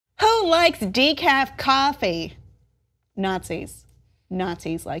Who likes decaf coffee? Nazis.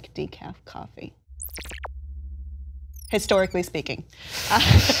 Nazis like decaf coffee. Historically speaking.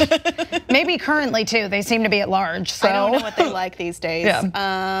 Maybe currently too. They seem to be at large. So I don't know what they like these days.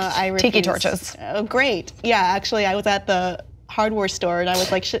 Yeah. Tiki torches. Oh, great. Yeah, actually, I was at the hardware store and I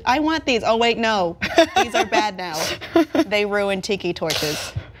was like, I want these. Oh, wait, no. These are bad now. They ruined tiki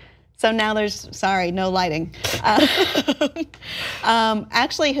torches. So now there's, sorry, no lighting.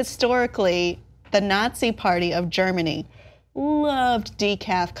 Actually, historically, the Nazi Party of Germany loved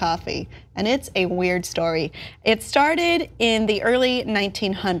decaf coffee, and it's a weird story. It started in the early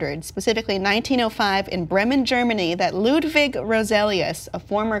 1900s, specifically 1905 in Bremen, Germany, that Ludwig Roselius, a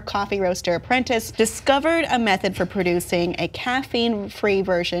former coffee roaster apprentice, discovered a method for producing a caffeine-free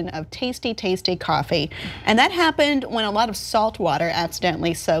version of tasty coffee. And that happened when a lot of salt water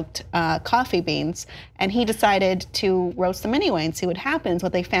accidentally soaked coffee beans, and he decided to roast them anyway and see what happens.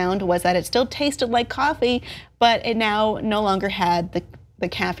 What they found was that it still tasted like coffee, but it now no longer had the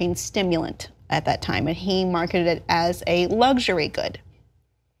caffeine stimulant at that time, and he marketed it as a luxury good.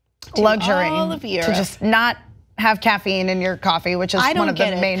 Luxury all of Europe. to just not have caffeine in your coffee, which is one of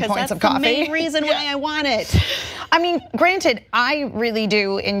the main points of coffee. That's the main reason why I want it. I mean, granted, I really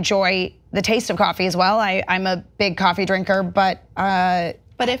do enjoy the taste of coffee as well. I'm a big coffee drinker, but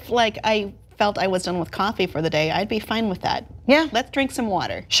if like I felt I was done with coffee for the day, I'd be fine with that. Yeah. Let's drink some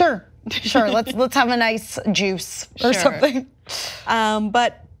water. Sure. Let's have a nice juice or something.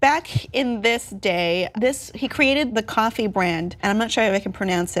 But back in this day, he created the coffee brand, and I'm not sure if I can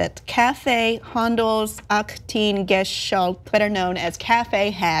pronounce it, Café Handels Aktiengesellschaft, better known as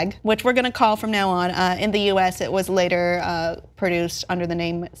Cafe Hag, which we're going to call from now on. In the U.S., it was later produced under the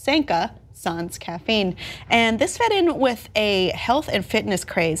name Sanka. Sans caffeine. And this fed in with a health and fitness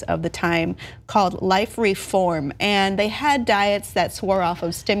craze of the time called life reform. And they had diets that swore off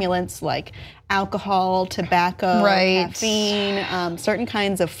of stimulants like alcohol, tobacco, caffeine, certain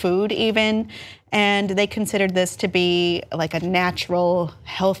kinds of food even. And they considered this to be like a natural,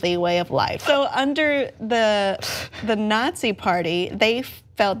 healthy way of life. So under the Nazi Party, they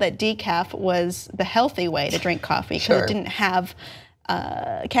felt that decaf was the healthy way to drink coffee because it didn't have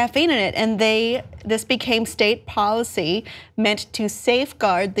caffeine in it, and this became state policy meant to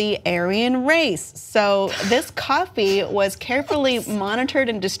safeguard the Aryan race. So this coffee was carefully monitored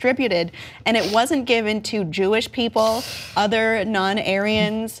and distributed, and it wasn't given to Jewish people, other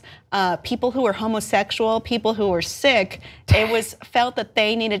non-Aryans, people who were homosexual, people who were sick. It was felt that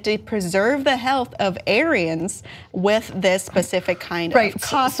they needed to preserve the health of Aryans with this specific kind of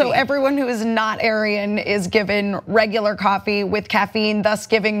coffee. So everyone who is not Aryan is given regular coffee with caffeine, thus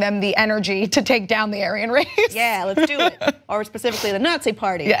giving them the energy to take down the Aryan race. Yeah, let's do it. Or specifically the Nazi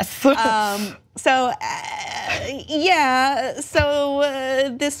Party. Yes.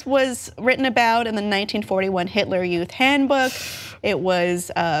 This was written about in the 1941 Hitler Youth Handbook. It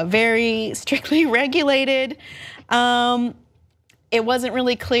was very strictly regulated. It wasn't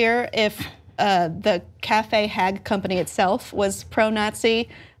really clear if the Cafe Hag company itself was pro-Nazi,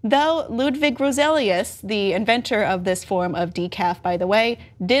 though Ludwig Roselius, the inventor of this form of decaf, by the way,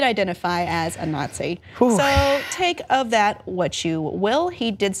 did identify as a Nazi. Ooh. So take of that what you will. He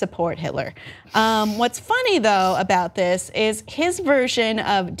did support Hitler. What's funny, though, about this is his version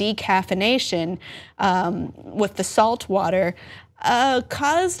of decaffeination with the salt water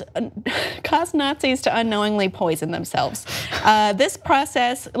caused Nazis to unknowingly poison themselves. This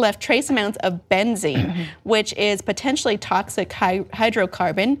process left trace amounts of benzene, which is potentially toxic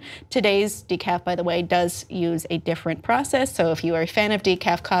hydrocarbon. Today's decaf, by the way, does use a different process. So if you are a fan of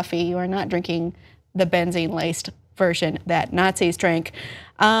decaf coffee, you are not drinking the benzene-laced version that Nazis drank.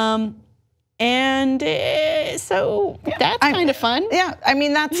 So that's kind of fun. Yeah, I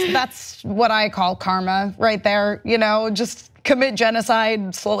mean, that's what I call karma right there. You know, just commit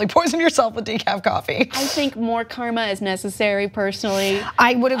genocide, slowly poison yourself with decaf coffee. I think more karma is necessary, personally.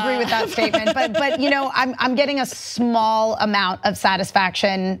 I would agree with that statement, but you know, I'm getting a small amount of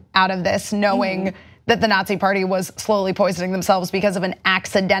satisfaction out of this, knowing that the Nazi Party was slowly poisoning themselves because of an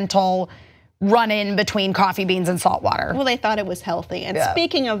accidental run-in between coffee beans and salt water. Well, they thought it was healthy. And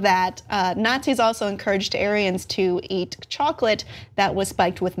speaking of that, Nazis also encouraged Aryans to eat chocolate that was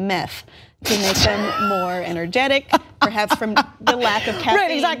spiked with meth to make them more energetic, perhaps from the lack of caffeine.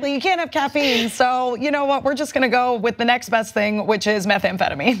 Right, exactly. You can't have caffeine. So you know what? We're just going to go with the next best thing, which is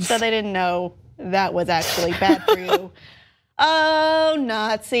methamphetamine. So they didn't know that was actually bad for you. Oh,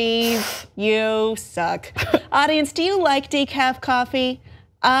 Nazis, you suck. Audience, do you like decaf coffee?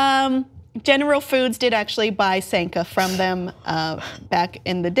 General Foods did actually buy Sanka from them back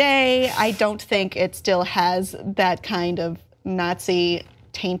in the day. I don't think it still has that kind of Nazi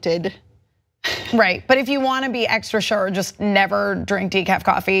tainted. Right, but if you want to be extra sure, just never drink decaf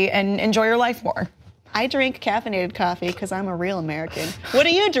coffee and enjoy your life more. I drink caffeinated coffee because I'm a real American. What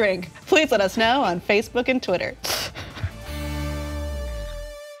do you drink? Please let us know on Facebook and Twitter.